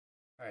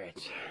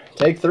Alright,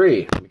 take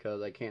 3,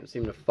 because I can't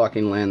seem to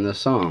fucking land this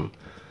song.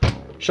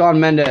 Shawn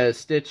Mendes,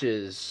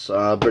 Stitches.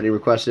 Brittany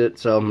requested it,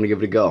 so I'm gonna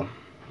give it a go.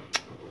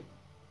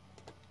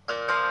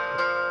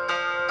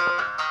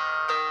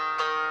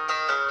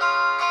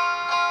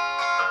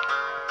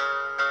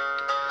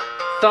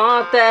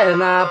 Thought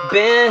that I've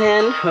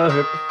been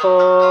hurt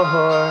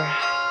before,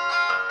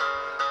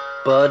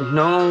 but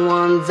no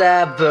one's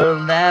ever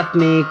left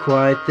me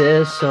quite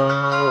this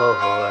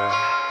sore.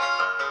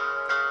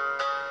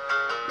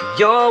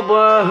 Your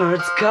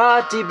words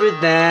cut deeper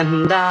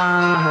than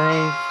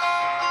life.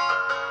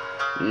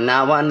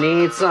 Now I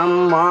need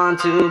someone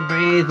to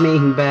breathe me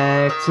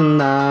back to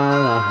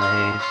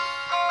life.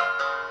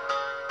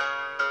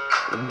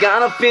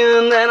 Got a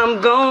feeling that I'm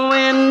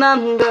going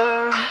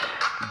under,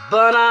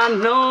 but I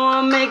know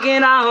I'll make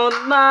it out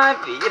alive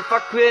if I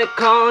quit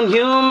calling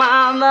you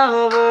my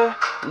lover.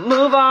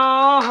 Move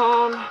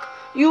on.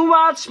 You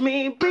watch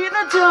me breathe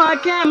until I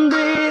can't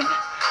breathe.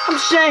 I'm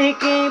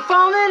shaking,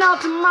 falling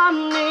onto my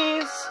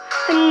knees.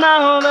 And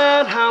now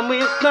that I'm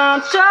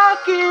without your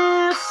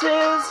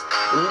kisses,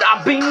 and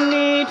I've been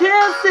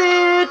needing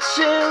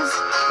stitches,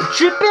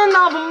 tripping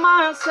over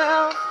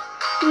myself,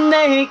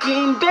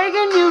 naked,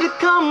 begging you to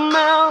come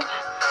out.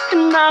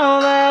 And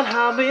now that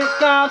I'm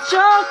without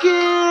your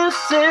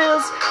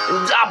kisses,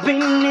 and I've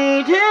been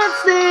needing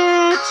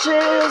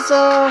stitches,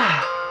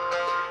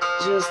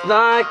 just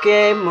like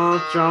a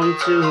moth drawn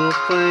to a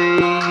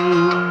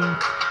flame.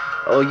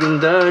 Oh, you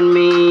lured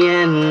me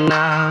and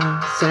I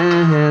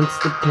sense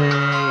the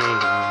pain.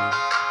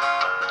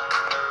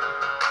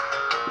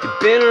 You've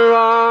been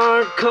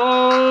hard,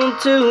 cold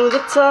to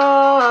the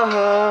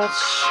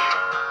touch.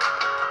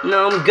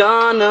 Now I'm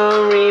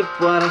gonna reap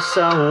what I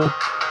sow,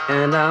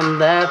 and I'm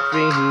left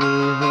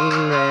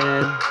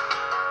feeling.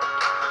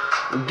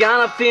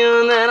 Got a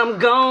feeling that I'm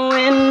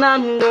going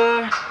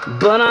under,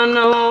 but I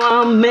know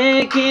I'll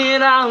make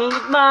it out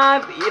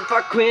alive if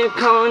I quit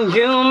calling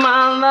you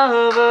my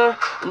lover.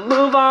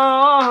 Move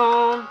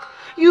on.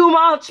 You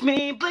watch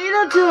me bleed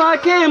until I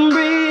can't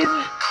breathe,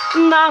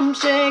 and I'm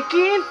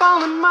shaking,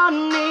 falling my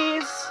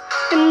knees.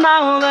 And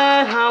now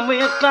that I'm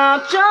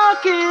without your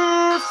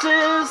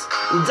kisses,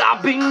 and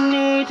I've been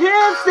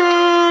needing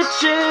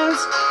stitches,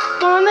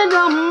 falling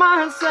on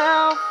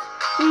myself,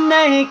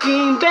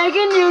 naked,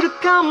 begging you to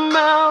come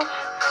out.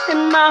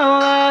 And now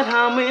that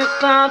I'm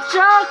without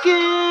your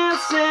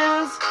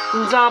kisses,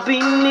 and I'll be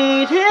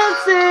needing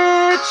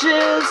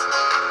stitches,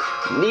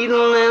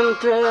 needle and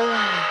thread,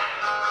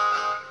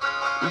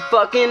 I'm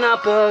fucking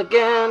up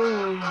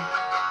again.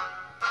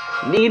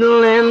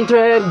 Needle and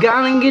thread,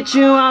 gonna get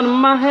you out of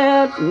my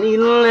head.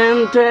 Needle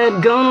and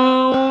thread,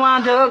 gonna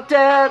wind up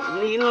dead.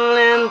 Needle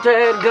and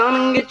thread,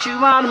 gonna get you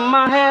out of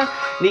my head.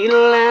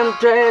 Needle and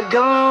thread,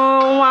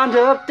 gonna wind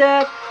up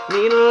dead.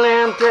 Needle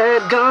and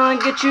thread, gonna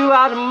get you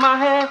out of my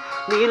head.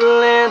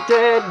 Needle and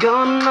thread,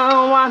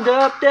 gonna wind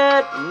up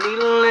dead.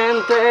 Needle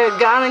and thread,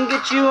 gonna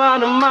get you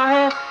out of my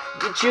head.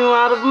 Get you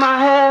out of my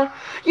head.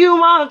 You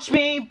watch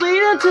me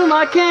bleed until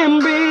I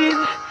can't breathe,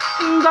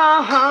 and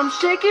I'm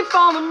shaking,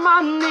 falling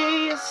my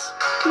knees.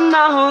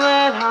 Now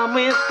that I'm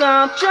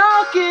without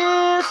your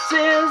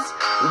kisses,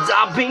 and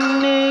I've been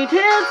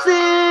needing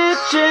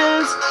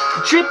stitches,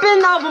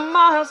 tripping over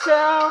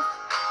myself,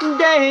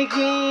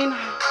 aching. I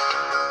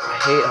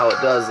hate how it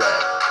does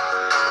that.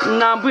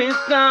 Now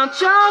without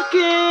your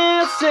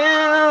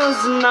kisses,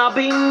 and I've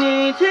been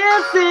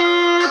needing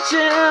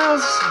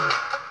stitches,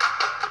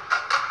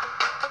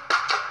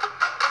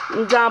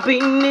 and I'll be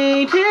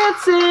needing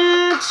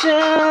stitches,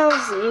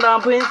 and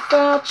I'm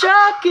without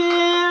your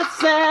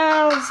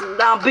kisses, and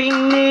I'll be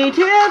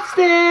needing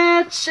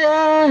stitches.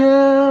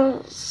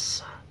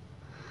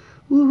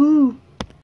 Woohoo.